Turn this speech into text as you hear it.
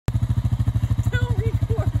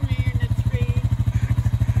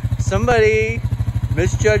somebody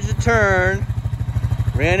misjudged the turn,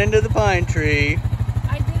 ran into the pine tree.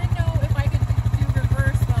 I didn't know if I could do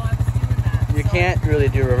reverse while I was doing that. You can't really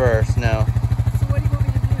do reverse, no. So what do you want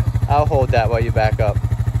me to do? I'll hold that while you back up.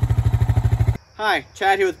 Hi,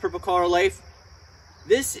 Chad here with purplecollarlife.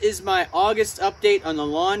 This is my August update on the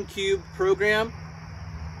Lawn Cube program.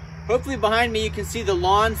 Hopefully behind me you can see the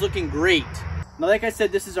lawn's looking great. Now, like I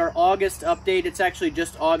said, this is our August update. It's actually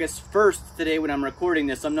just August 1st today when I'm recording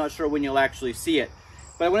this. I'm not sure when you'll actually see it.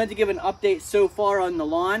 But I wanted to give an update so far on the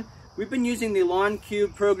lawn. We've been using the Lawn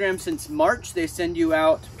Cube program since March. They send you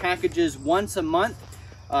out packages once a month,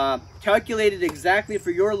 calculated exactly for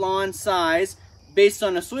your lawn size based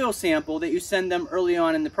on a soil sample that you send them early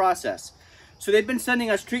on in the process. So they've been sending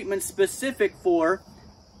us treatments specific for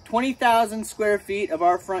 20,000 square feet of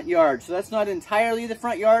our front yard. So that's not entirely the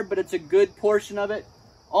front yard, but it's a good portion of it,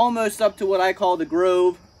 almost up to what I call the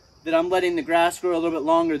grove that I'm letting the grass grow a little bit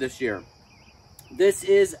longer this year. This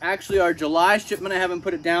is actually our July shipment. I haven't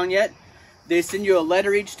put it down yet. They send you a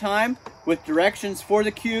letter each time with directions for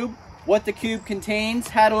the cube, what the cube contains,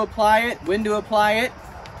 how to apply it, when to apply it.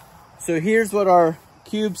 So here's what our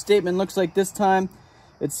cube statement looks like this time.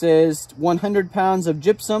 It says 100 pounds of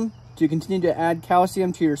gypsum to continue to add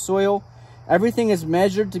calcium to your soil. Everything is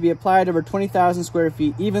measured to be applied over 20,000 square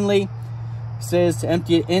feet evenly. It says to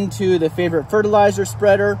empty it into the favorite fertilizer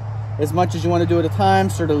spreader as much as you want to do at a time.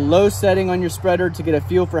 Sort of low setting on your spreader to get a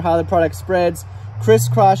feel for how the product spreads.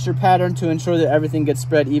 Crisscross your pattern to ensure that everything gets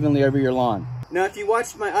spread evenly over your lawn. Now, if you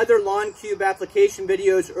watched my other Lawn Cube application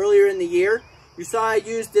videos earlier in the year, you saw I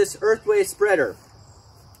used this Earthway spreader.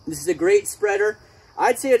 This is a great spreader.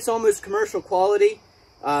 I'd say it's almost commercial quality.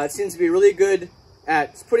 It seems to be really good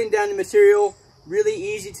at putting down the material, really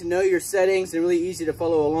easy to know your settings, and really easy to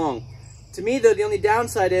follow along. To me, though, the only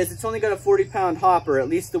downside is it's only got a 40-pound hopper, at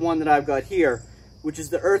least the one that I've got here, which is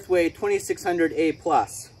the Earthway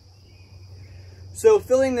 2600A+. So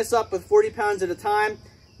filling this up with 40 pounds at a time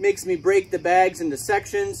makes me break the bags into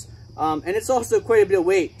sections, and it's also quite a bit of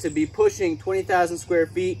weight to be pushing 20,000 square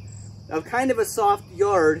feet of kind of a soft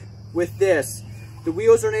yard with this. The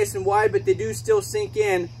wheels are nice and wide, but they do still sink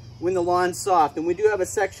in when the lawn's soft. And we do have a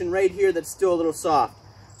section right here that's still a little soft.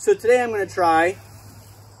 So today I'm going to try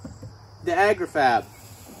the Agri-Fab.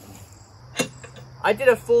 I did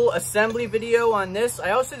a full assembly video on this.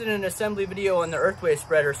 I also did an assembly video on the Earthway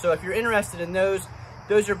spreader. So if you're interested in those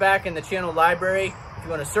are back in the channel library if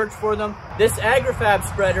you want to search for them. This Agri-Fab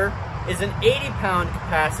spreader is an 80-pound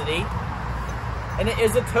capacity, and it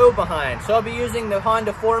is a tow behind. So I'll be using the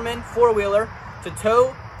Honda Foreman four-wheeler to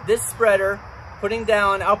tow this spreader, putting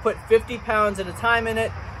down, I'll put 50 pounds at a time in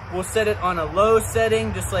it. We'll set it on a low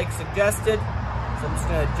setting, just like suggested. So I'm just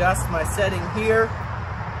gonna adjust my setting here.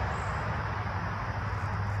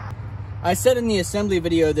 I said in the assembly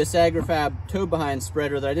video, this Agri-Fab tow behind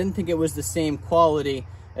spreader, that I didn't think it was the same quality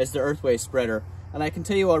as the Earthway spreader. And I can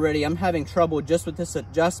tell you already, I'm having trouble just with this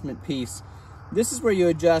adjustment piece. This is where you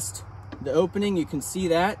adjust the opening, you can see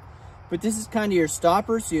that. But this is kind of your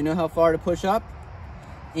stopper, so you know how far to push up.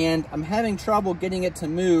 And I'm having trouble getting it to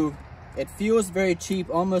move. It feels very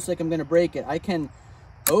cheap, almost like I'm gonna break it. I can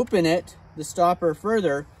open it, the stopper,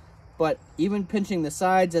 further, but even pinching the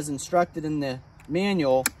sides as instructed in the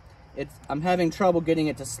manual, I'm having trouble getting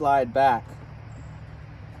it to slide back.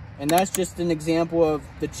 And that's just an example of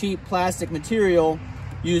the cheap plastic material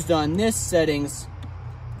used on this settings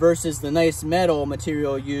versus the nice metal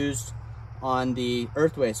material used on the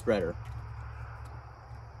Earthway spreader.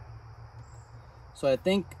 So I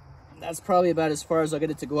think that's probably about as far as I'll get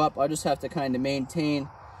it to go up. I'll just have to kind of maintain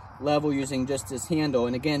level using just this handle.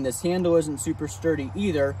 And again, this handle isn't super sturdy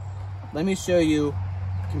either. Let me show you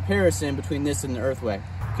a comparison between this and the Earthway.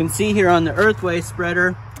 You can see here on the Earthway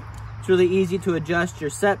spreader, it's really easy to adjust your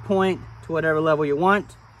set point to whatever level you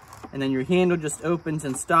want. And then your handle just opens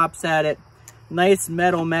and stops at it. Nice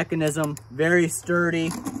metal mechanism, very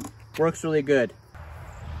sturdy. Works really good.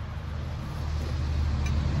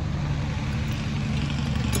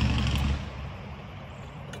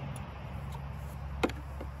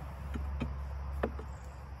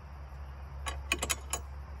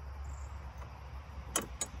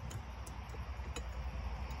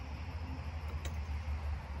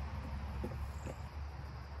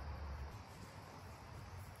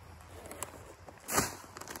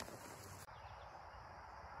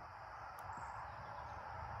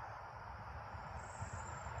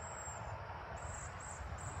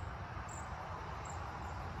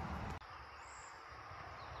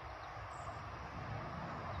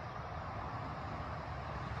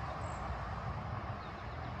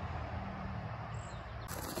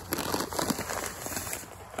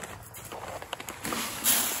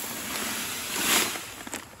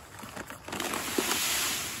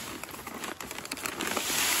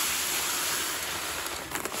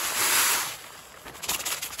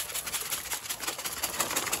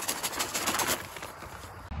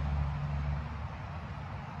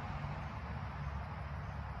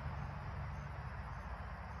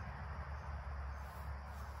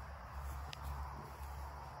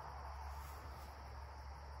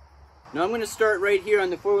 Now I'm going to start right here on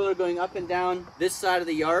the four-wheeler going up and down this side of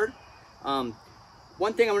the yard.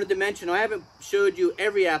 One thing I wanted to mention, I haven't showed you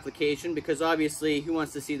every application because obviously who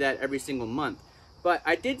wants to see that every single month? But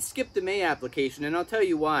I did skip the May application, and I'll tell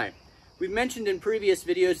you why. We've mentioned in previous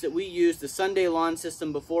videos that we used the Sunday lawn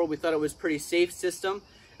system before. We thought it was a pretty safe system.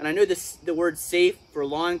 And I know the word safe for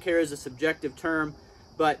lawn care is a subjective term,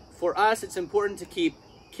 but for us it's important to keep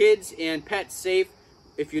kids and pets safe.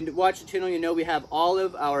 If you watch the channel, you know we have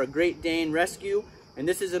Olive, our Great Dane rescue, and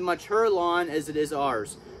this is as much her lawn as it is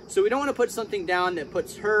ours. So we don't want to put something down that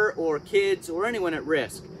puts her or kids or anyone at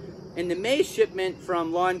risk. And the May shipment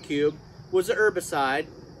from Lawn Cube was an herbicide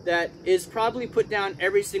that is probably put down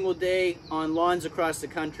every single day on lawns across the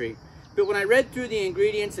country. But when I read through the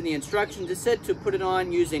ingredients and the instructions, it said to put it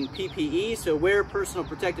on using PPE, so wear personal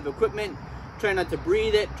protective equipment, try not to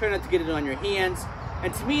breathe it, try not to get it on your hands.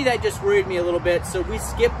 And to me, that just worried me a little bit, so we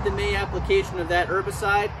skipped the May application of that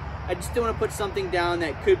herbicide. I just don't want to put something down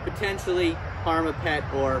that could potentially harm a pet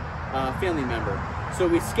or a family member. So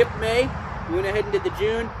we skipped May, we went ahead and did the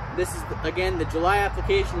June. This is, again, the July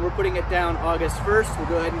application. We're putting it down August 1st. We'll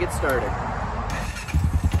go ahead and get started.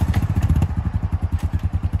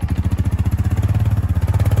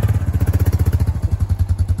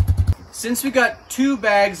 Since we got 2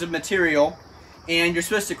 bags of material, and you're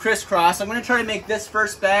supposed to crisscross, I'm going to try to make this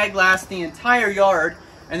first bag last the entire yard,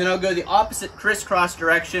 and then I'll go the opposite crisscross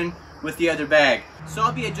direction with the other bag. So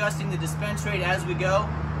I'll be adjusting the dispense rate as we go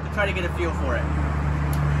to try to get a feel for it.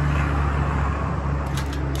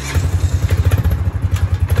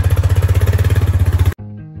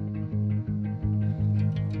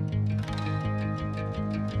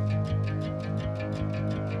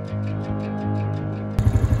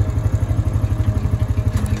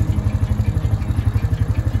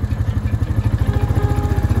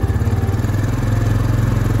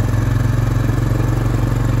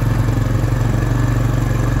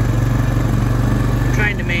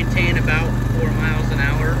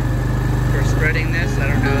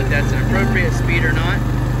 Speed or not,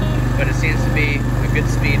 but it seems to be a good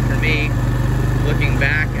speed for me, looking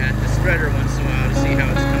back at the spreader once in a while to see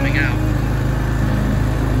how it's coming out.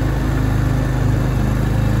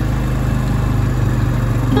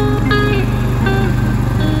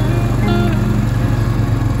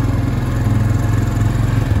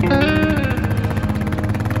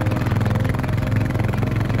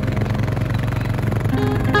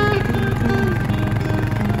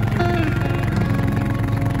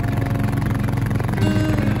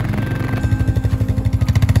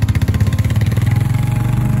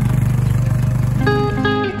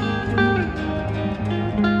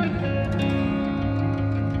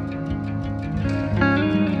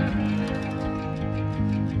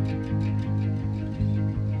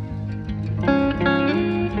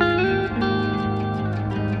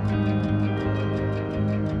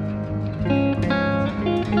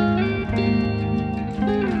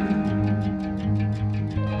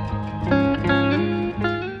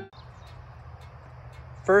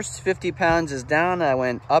 First 50 pounds is down. I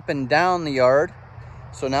went up and down the yard.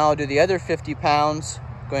 So now I'll do the other 50 pounds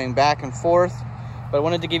going back and forth. But I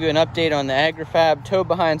wanted to give you an update on the Agri-Fab tow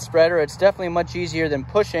behind spreader. It's definitely much easier than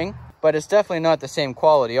pushing, but it's definitely not the same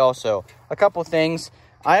quality also. A couple things.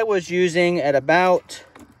 I was using at about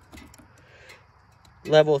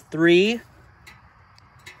level 3.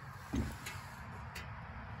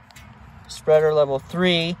 Spreader level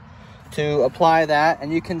 3. To apply that,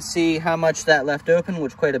 and you can see how much that left open,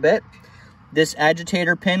 which quite a bit. This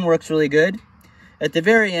agitator pin works really good. At the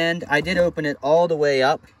very end, I did open it all the way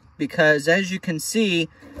up because, as you can see,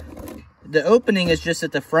 the opening is just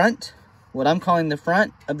at the front, what I'm calling the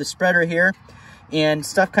front of the spreader here, and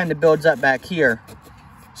stuff kind of builds up back here.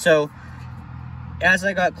 So as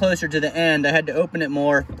I got closer to the end, I had to open it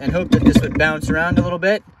more and hope that this would bounce around a little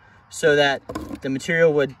bit so that the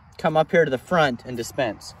material would come up here to the front and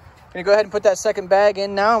dispense. I'm gonna go ahead and put that second bag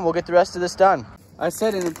in now, and we'll get the rest of this done. I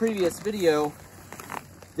said in a previous video,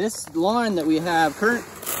 this lawn that we have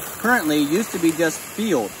currently used to be just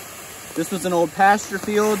field. This was an old pasture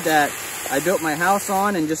field that I built my house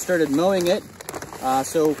on and just started mowing it.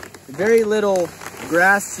 So very little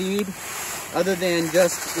grass seed, other than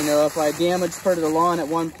just, you know, if I damaged part of the lawn at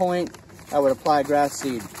one point, I would apply grass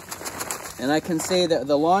seed. And I can say that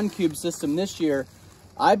the Lawn Cube system this year,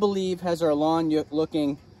 I believe, has our lawn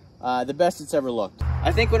looking the best it's ever looked.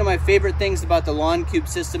 I think one of my favorite things about the Lawn Cube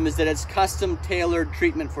system is that it's custom tailored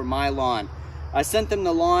treatment for my lawn. I sent them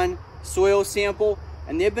the lawn soil sample,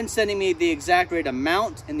 and they've been sending me the exact right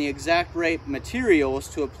amount and the exact right materials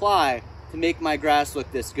to apply to make my grass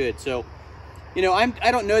look this good. So, you know,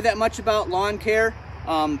 I don't know that much about lawn care,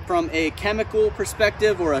 from a chemical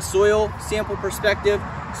perspective or a soil sample perspective.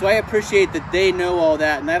 So I appreciate that they know all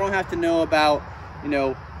that, and I don't have to know about, you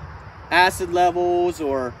know, acid levels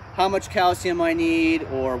or how much calcium I need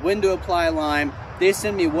or when to apply lime. They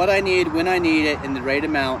send me what I need when I need it in the right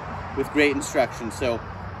amount with great instructions. So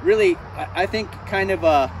really, I think kind of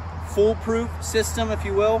a foolproof system, if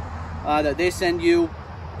you will, that they send you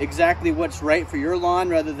exactly what's right for your lawn,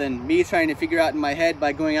 rather than me trying to figure out in my head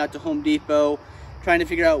by going out to Home Depot, trying to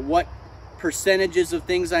figure out what percentages of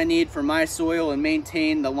things I need for my soil and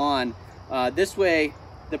maintain the lawn. This way,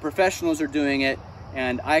 the professionals are doing it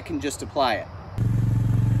and I can just apply it.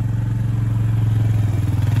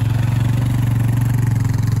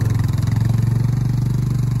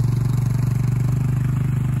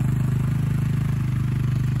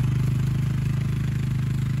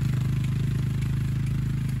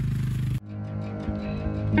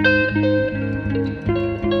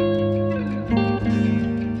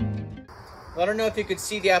 I don't know if you could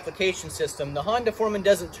see the application system. The Honda Foreman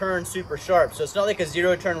doesn't turn super sharp, so it's not like a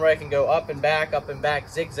zero turn where I can go up and back,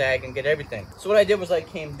 zigzag, and get everything. So what I did was I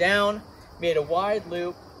came down, made a wide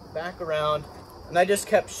loop, back around, and I just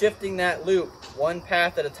kept shifting that loop one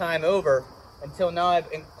path at a time over until now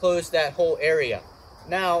I've enclosed that whole area.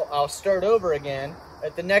 Now I'll start over again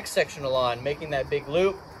at the next section of lawn, making that big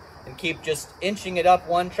loop, and keep just inching it up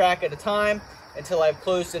one track at a time until I've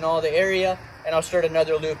closed in all the area, and I'll start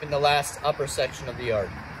another loop in the last upper section of the yard.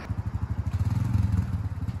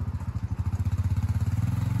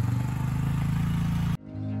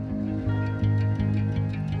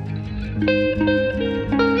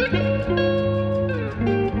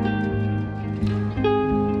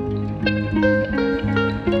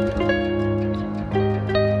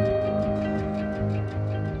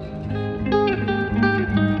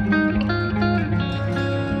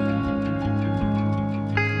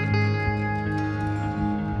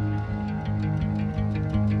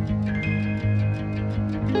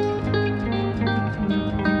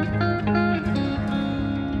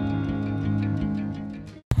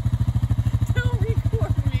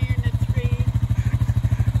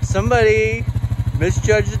 Somebody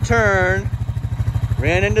misjudged the turn,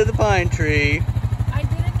 ran into the pine tree. I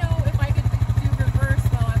didn't know if I could do reverse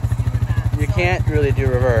while I was doing that. You can't really do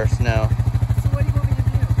reverse, no. So what do you want me to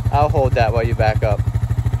do? I'll hold that while you back up.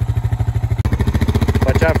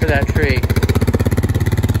 Watch out for that tree.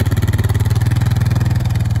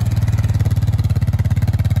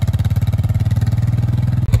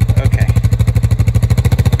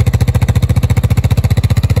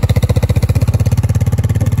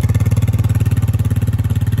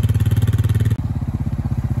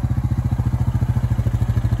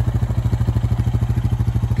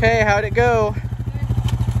 Okay, how'd it go?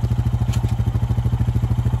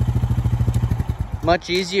 Much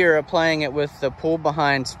easier applying it with the pull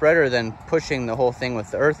behind spreader than pushing the whole thing with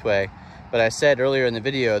the Earthway. But I said earlier in the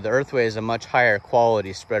video, the Earthway is a much higher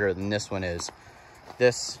quality spreader than this one is.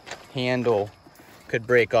 This handle could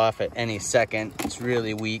break off at any second. It's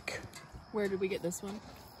really weak. Where did we get this one?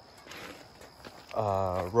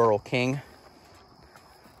 Rural King,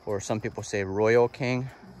 or some people say Royal King.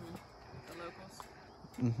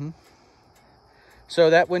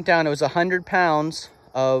 So that went down. It was 100 pounds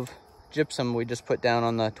of gypsum we just put down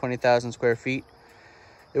on the 20,000 square feet.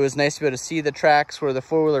 It was nice to be able to see the tracks where the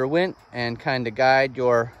four-wheeler went and kind of guide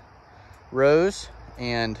your rows.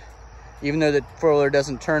 And even though the four-wheeler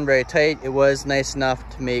doesn't turn very tight, it was nice enough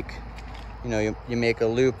to make, you know, you make a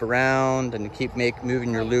loop around and you keep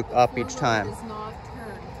moving your loop up each time. Does not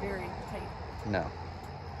turn very tight. No.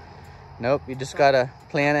 Nope, you just gotta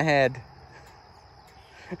plan ahead.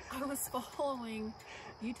 I was following,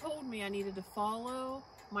 you told me I needed to follow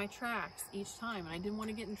my tracks each time, and I didn't want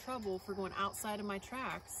to get in trouble for going outside of my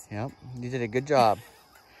tracks. Yep, you did a good job.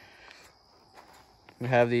 We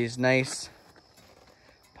have these nice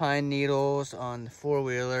pine needles on the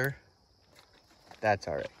four-wheeler. That's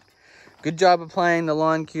all right. Good job applying the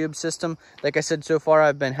lawn cube system. Like I said, so far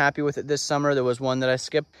I've been happy with it this summer. There was one that I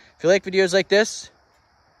skipped. If you like videos like this,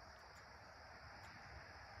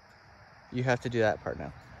 you have to do that part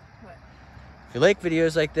now. What? If you like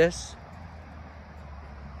videos like this,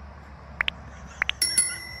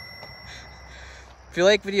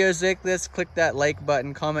 click that like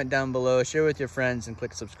button, comment down below, share with your friends, and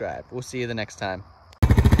click subscribe. We'll see you the next time.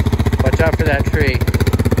 Watch out for that tree.